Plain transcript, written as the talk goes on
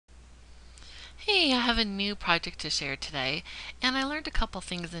Hey, I have a new project to share today, and I learned a couple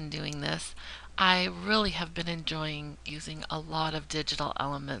things in doing this. I really have been enjoying using a lot of digital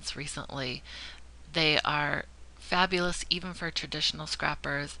elements recently. They are fabulous even for traditional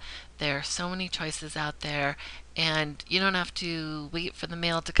scrappers. There are so many choices out there, and you don't have to wait for the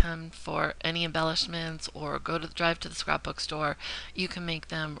mail to come for any embellishments or drive to the scrapbook store. You can make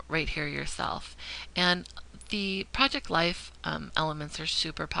them right here yourself. And the Project Life elements are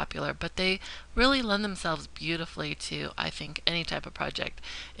super popular, but they really lend themselves beautifully to, I think, any type of project,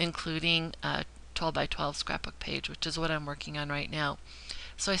 including a 12 by 12 scrapbook page, which is what I'm working on right now.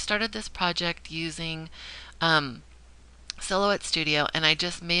 So I started this project using um, Silhouette Studio, and I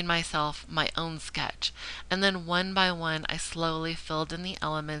just made myself my own sketch. And then one by one, I slowly filled in the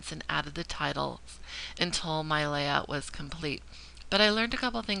elements and added the titles until my layout was complete. But I learned a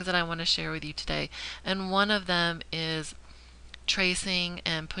couple things that I want to share with you today, and one of them is tracing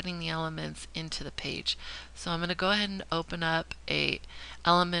and putting the elements into the page. So I'm going to go ahead and open up a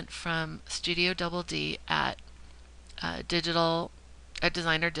element from Studio Double D at Designer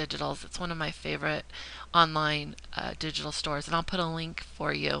Digitals. It's one of my favorite online digital stores, and I'll put a link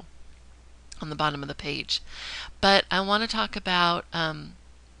for you on the bottom of the page. But I want to talk about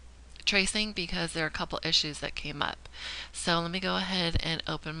tracing because there are a couple issues that came up. So let me go ahead and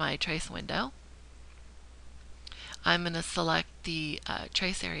open my trace window. I'm going to select the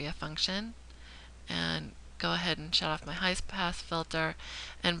trace area function and go ahead and shut off my high pass filter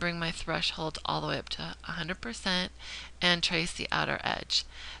and bring my threshold all the way up to 100% and trace the outer edge.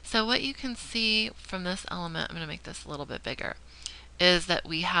 So what you can see from this element, I'm going to make this a little bit bigger, is that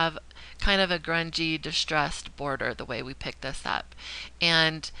we have kind of a grungy, distressed border the way we pick this up.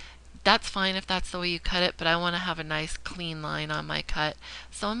 And that's fine if that's the way you cut it, but I want to have a nice clean line on my cut.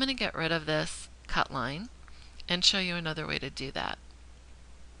 So I'm going to get rid of this cut line and show you another way to do that.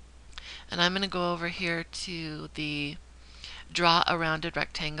 And I'm going to go over here to the draw a rounded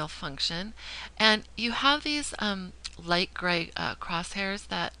rectangle function, and you have these light gray crosshairs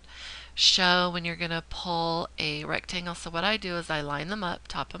that show when you're going to pull a rectangle. So what I do is I line them up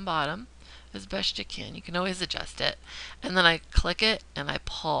top and bottom as best you can. You can always adjust it, and then I click it and I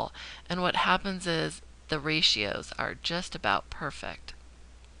pull, and what happens is the ratios are just about perfect.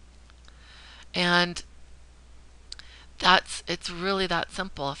 And it's really that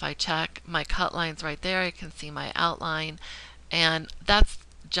simple. If I check my cut lines right there, I can see my outline, and that's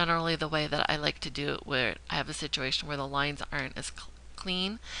generally the way that I like to do it, where I have a situation where the lines aren't as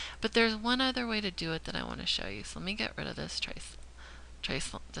clean. But there's one other way to do it that I want to show you. So let me get rid of this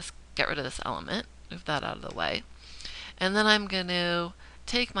just get rid of this element, move that out of the way. And then I'm going to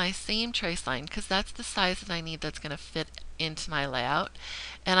take my same trace line, because that's the size that I need that's going to fit into my layout,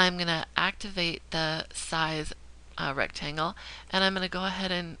 and I'm going to activate the size rectangle, and I'm going to go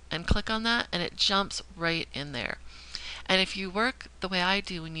ahead and click on that, and it jumps right in there. And if you work the way I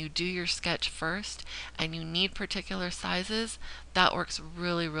do, when you do your sketch first and you need particular sizes, that works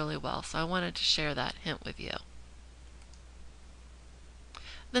really, really well. So I wanted to share that hint with you.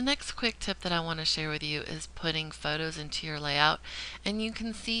 The next quick tip that I want to share with you is putting photos into your layout. And you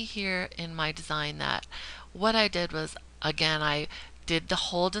can see here in my design that what I did was, again, I did the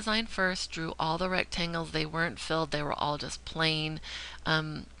whole design first, drew all the rectangles. They weren't filled, they were all just plain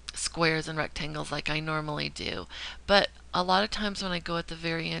squares and rectangles like I normally do. But a lot of times when I go at the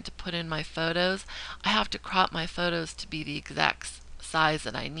very end to put in my photos, I have to crop my photos to be the exact size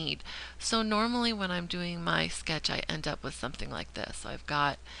that I need. So normally when I'm doing my sketch, I end up with something like this. So I've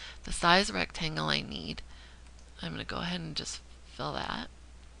got the size rectangle I need. I'm going to go ahead and just fill that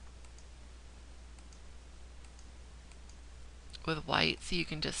with white so you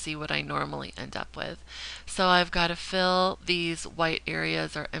can just see what I normally end up with. So I've got to fill these white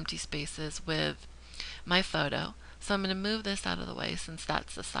areas or empty spaces with my photo. So I'm going to move this out of the way since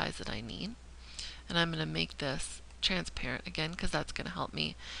that's the size that I need. And I'm going to make this transparent again because that's going to help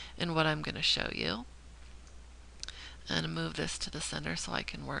me in what I'm going to show you. And move this to the center so I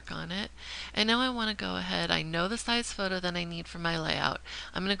can work on it. And now I want to go ahead, I know the size photo that I need for my layout.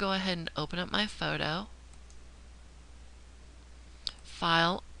 I'm going to go ahead and open up my photo,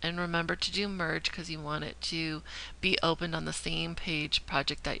 file, and remember to do merge because you want it to be opened on the same page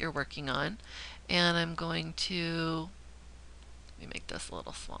project that you're working on. And I'm going to, let me make this a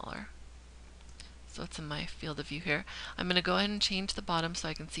little smaller so it's in my field of view here. I'm going to go ahead and change the bottom so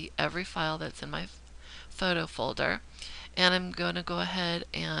I can see every file that's in my photo folder, and I'm going to go ahead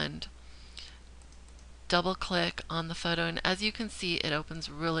and double click on the photo, and as you can see it opens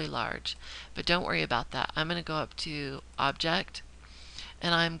really large, but don't worry about that. I'm going to go up to Object,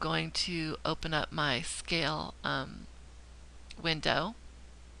 and I'm going to open up my scale window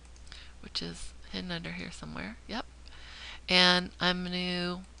which is hidden under here somewhere. Yep. And I'm going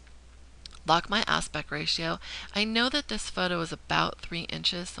to lock my aspect ratio. I know that this photo is about 3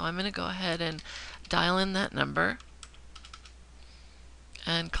 inches, so I'm going to go ahead and dial in that number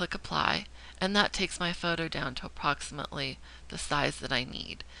and click apply, and that takes my photo down to approximately the size that I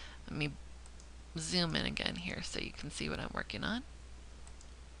need. Let me zoom in again here so you can see what I'm working on.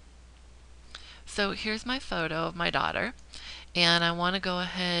 So here's my photo of my daughter, and I want to go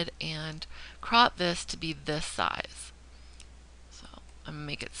ahead and crop this to be this size. So I'm going to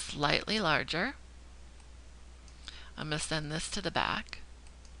make it slightly larger. I'm going to send this to the back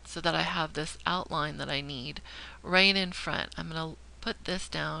so that I have this outline that I need right in front. I'm going to put this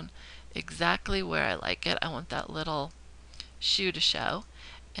down exactly where I like it. I want that little shoe to show,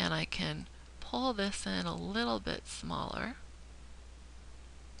 and I can pull this in a little bit smaller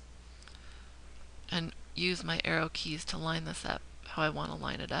and use my arrow keys to line this up how I want to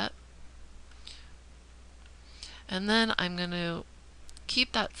line it up. And then I'm going to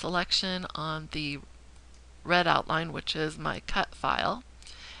keep that selection on the red outline, which is my cut file.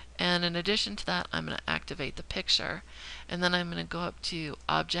 And in addition to that, I'm going to activate the picture, and then I'm going to go up to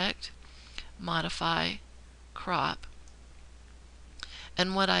Object, Modify, Crop.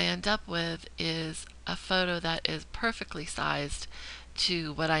 And what I end up with is a photo that is perfectly sized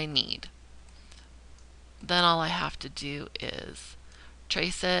to what I need. Then all I have to do is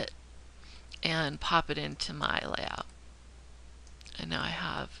trace it and pop it into my layout. And now I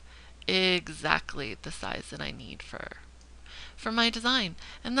have exactly the size that I need for my design.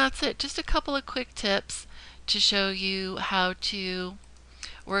 And that's it. Just a couple of quick tips to show you how to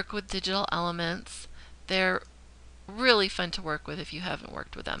work with digital elements. They're really fun to work with if you haven't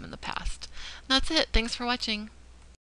worked with them in the past. And that's it. Thanks for watching.